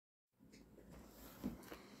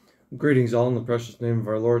Greetings all in the precious name of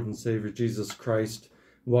our Lord and Savior Jesus Christ.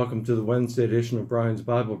 Welcome to the Wednesday edition of Brian's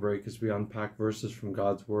Bible Break as we unpack verses from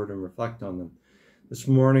God's Word and reflect on them. This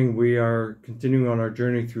morning we are continuing on our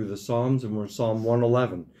journey through the Psalms, and we're in Psalm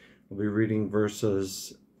 111. We'll be reading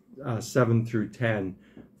verses 7 through 10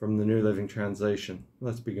 from the New Living Translation.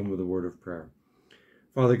 Let's begin with a word of prayer.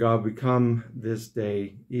 Father God, we come this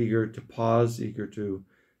day eager to pause, eager to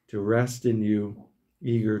rest in you,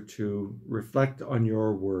 eager to reflect on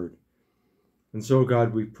your word. And so,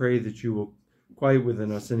 God, we pray that you will quiet within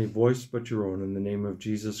us any voice but your own in the name of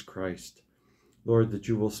Jesus Christ. Lord, that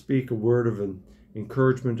you will speak a word of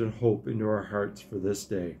encouragement and hope into our hearts for this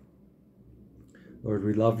day. Lord,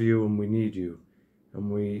 we love you and we need you,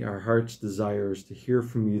 and our heart's desire is to hear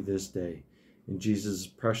from you this day. In Jesus'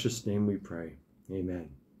 precious name we pray.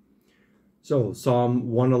 Amen. So, Psalm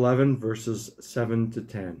 111, verses 7 to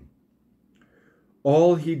 10.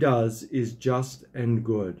 All he does is just and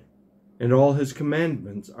good, and all his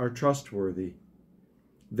commandments are trustworthy.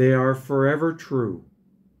 They are forever true,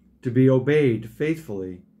 to be obeyed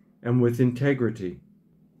faithfully and with integrity.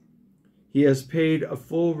 He has paid a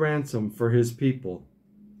full ransom for his people.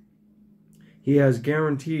 He has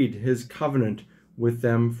guaranteed his covenant with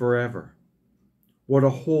them forever. What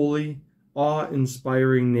a holy,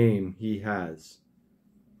 awe-inspiring name he has.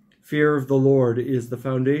 Fear of the Lord is the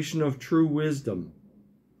foundation of true wisdom.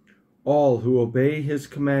 All who obey his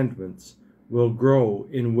commandments will grow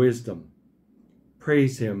in wisdom.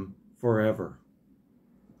 Praise him forever.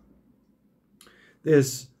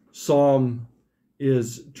 This psalm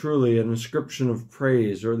is truly an ascription of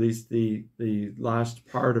praise, or at least the last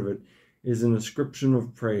part of it is an ascription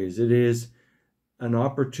of praise. It is an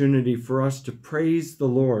opportunity for us to praise the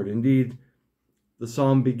Lord. Indeed, the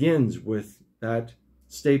psalm begins with that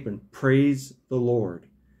statement, praise the Lord.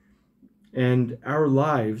 And our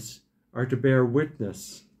lives are to bear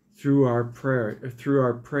witness through our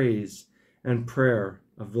praise and prayer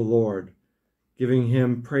of the Lord, giving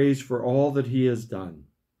him praise for all that he has done.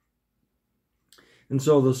 And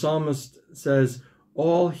so the psalmist says,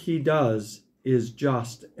 all he does is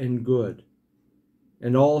just and good,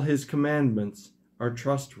 and all his commandments are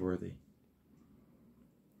trustworthy.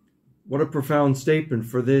 What a profound statement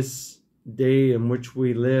for this day in which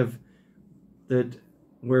we live, that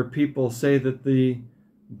where people say that the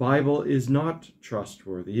Bible is not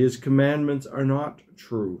trustworthy, his commandments are not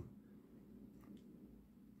true.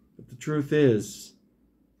 But the truth is,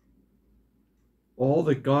 all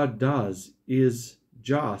that God does is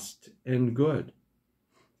just and good.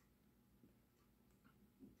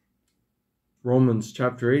 Romans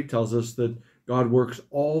chapter 8 tells us that God works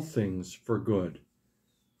all things for good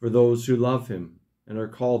for those who love him and are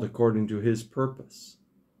called according to his purpose.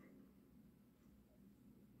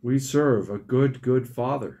 We serve a good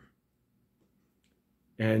Father,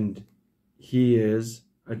 and he is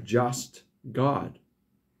a just God.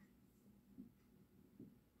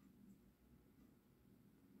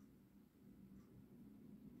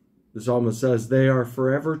 The psalmist says, they are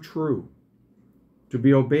forever true, to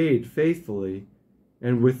be obeyed faithfully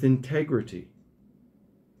and with integrity.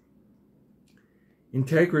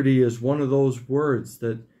 Integrity is one of those words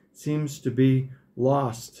that seems to be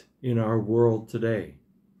lost in our world today.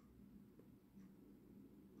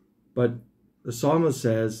 But the psalmist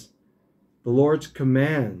says the Lord's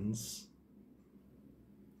commands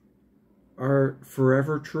are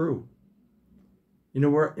forever true. In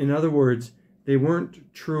other words, they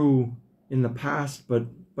weren't true in the past, but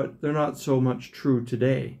they're not so much true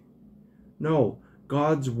today. No,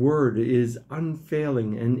 God's word is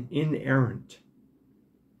unfailing and inerrant,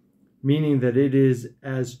 meaning that it is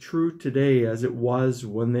as true today as it was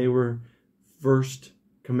when they were first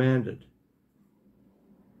commanded.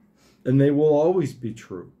 And they will always be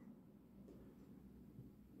true.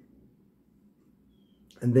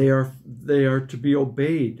 And they are to be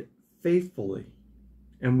obeyed faithfully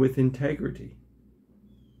and with integrity.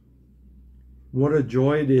 What a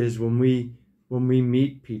joy it is when we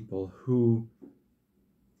meet people who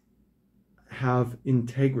have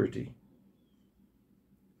integrity.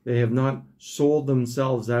 They have not sold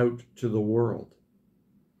themselves out to the world.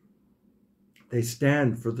 They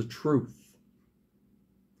stand for the truth.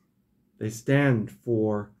 They stand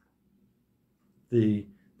for the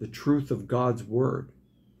truth of God's word.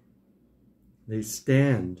 They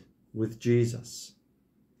stand with Jesus.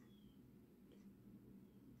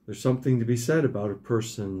 There's something to be said about a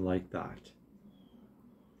person like that.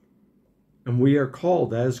 And we are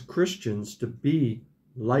called as Christians to be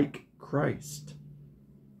like Christ.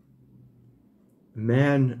 A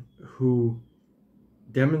man who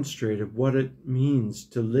demonstrated what it means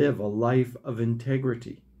to live a life of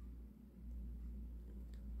integrity.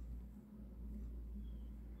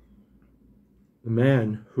 The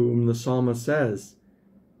man whom the psalmist says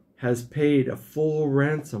has paid a full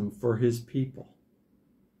ransom for his people.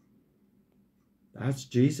 That's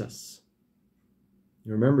Jesus.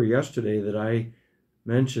 You remember yesterday that I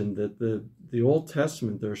mentioned that the Old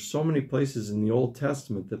Testament, there are so many places in the Old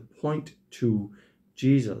Testament that point to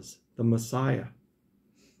Jesus, the Messiah,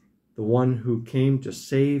 the one who came to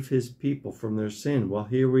save his people from their sin. Well,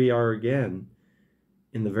 here we are again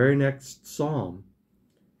in the very next psalm.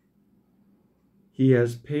 He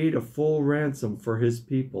has paid a full ransom for his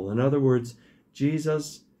people. In other words,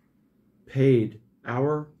 Jesus paid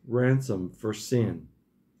our ransom for sin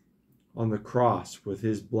on the cross with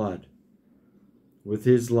his blood, with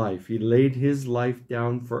his life. He laid his life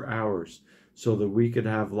down for ours so that we could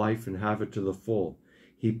have life and have it to the full.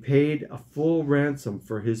 He paid a full ransom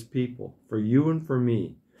for his people, for you and for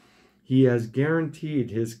me. He has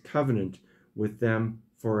guaranteed his covenant with them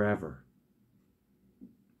forever.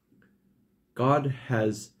 God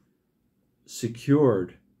has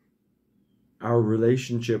secured our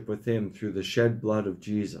relationship with him through the shed blood of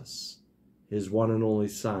Jesus, his one and only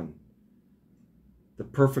Son. The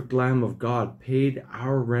perfect Lamb of God paid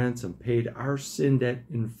our ransom, paid our sin debt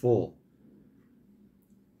in full,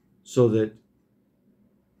 so that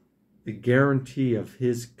the guarantee of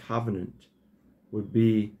his covenant would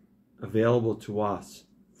be available to us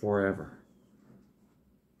forever.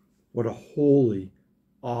 What a holy,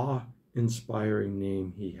 awe-inspiring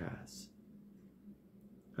name he has.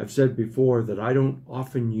 I've said before that I don't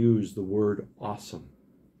often use the word awesome.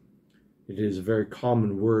 It is a very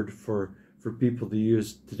common word for people to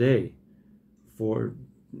use today. For,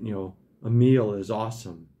 a meal is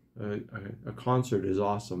awesome. A concert is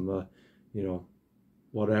awesome.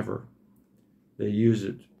 Whatever. They use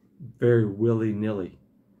it very willy-nilly.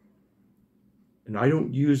 And I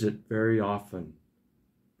don't use it very often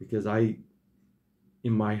because I,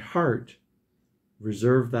 in my heart,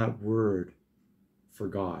 reserve that word for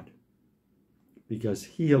God, because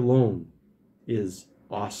he alone is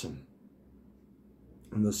awesome.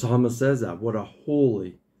 And the psalmist says that. What a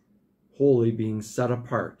holy being set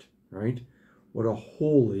apart, right? What a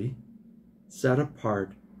holy, set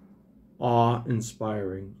apart,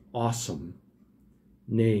 awe-inspiring, awesome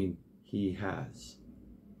name he has.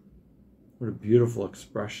 What a beautiful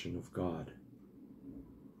expression of God.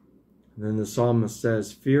 And then the psalmist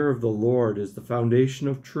says, fear of the Lord is the foundation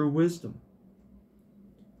of true wisdom.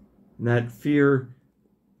 And that fear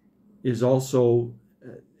is also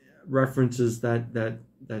references that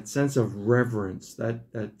sense of reverence,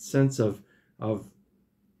 that sense of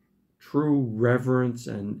true reverence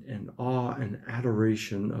and awe and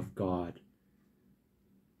adoration of God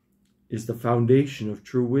is the foundation of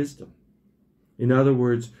true wisdom. In other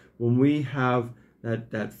words, when we have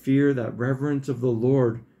that fear, that reverence of the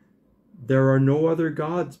Lord, there are no other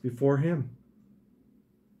gods before him.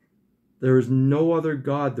 There is no other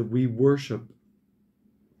God that we worship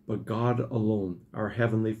but God alone, our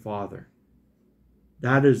Heavenly Father.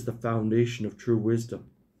 That is the foundation of true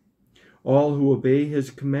wisdom. All who obey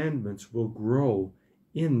his commandments will grow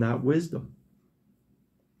in that wisdom.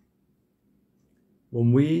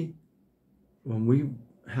 When we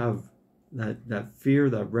have that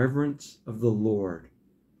fear, that reverence of the Lord,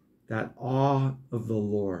 that awe of the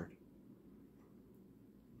Lord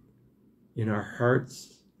in our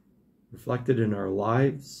hearts, reflected in our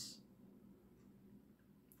lives,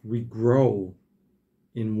 we grow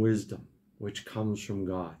in wisdom, which comes from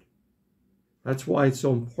God. That's why it's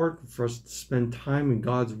so important for us to spend time in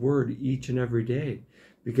God's Word each and every day,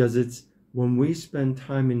 because it's when we spend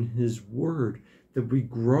time in his Word that we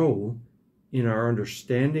grow in our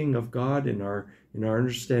understanding of God, in our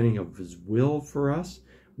understanding of his will for us.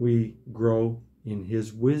 We grow in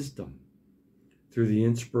his wisdom through the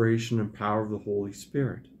inspiration and power of the Holy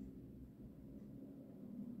Spirit.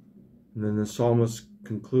 And then the psalmist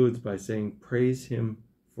concludes by saying, praise him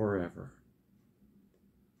forever.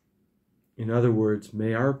 In other words,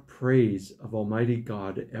 may our praise of Almighty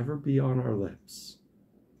God ever be on our lips.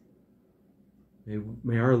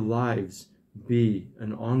 May our lives be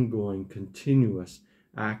an ongoing, continuous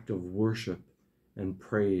act of worship and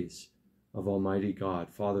praise of Almighty God,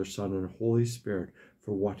 Father, Son, and Holy Spirit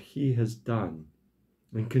for what he has done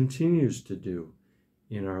and continues to do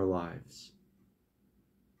in our lives.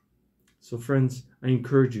 So friends, I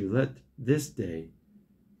encourage you, let this day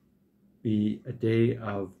be a day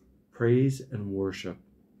of praise and worship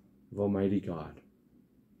of Almighty God.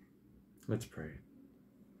 Let's pray.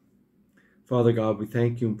 Father God, we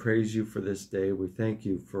thank you and praise you for this day. We thank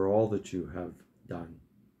you for all that you have done.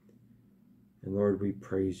 And Lord, we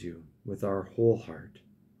praise you with our whole heart.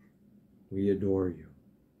 We adore you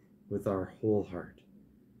with our whole heart.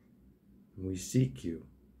 We seek you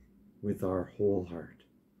with our whole heart.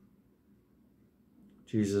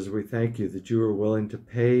 Jesus, we thank you that you are willing to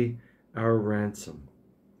pay our ransom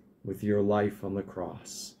with your life on the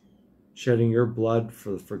cross, shedding your blood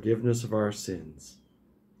for the forgiveness of our sins.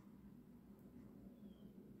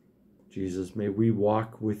 Jesus, may we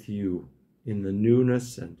walk with you in the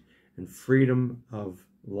newness and freedom of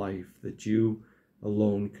life that you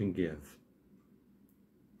alone can give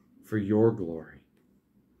for your glory.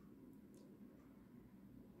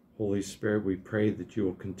 Holy Spirit, we pray that you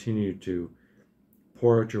will continue to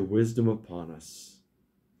pour out your wisdom upon us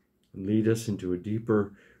and lead us into a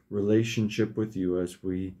deeper relationship with you as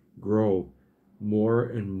we grow more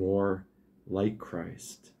and more like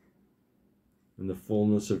Christ in the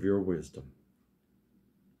fullness of your wisdom.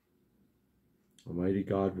 Almighty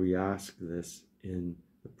God, we ask this in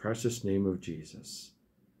the precious name of Jesus.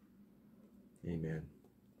 Amen.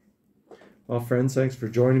 Well, friends, thanks for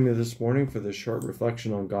joining me this morning for this short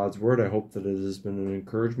reflection on God's Word. I hope that it has been an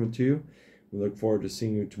encouragement to you. We look forward to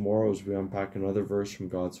seeing you tomorrow as we unpack another verse from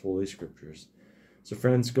God's Holy Scriptures. So,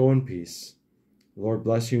 friends, go in peace. The Lord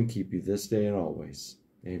bless you and keep you this day and always.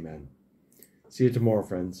 Amen. See you tomorrow,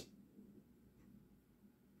 friends.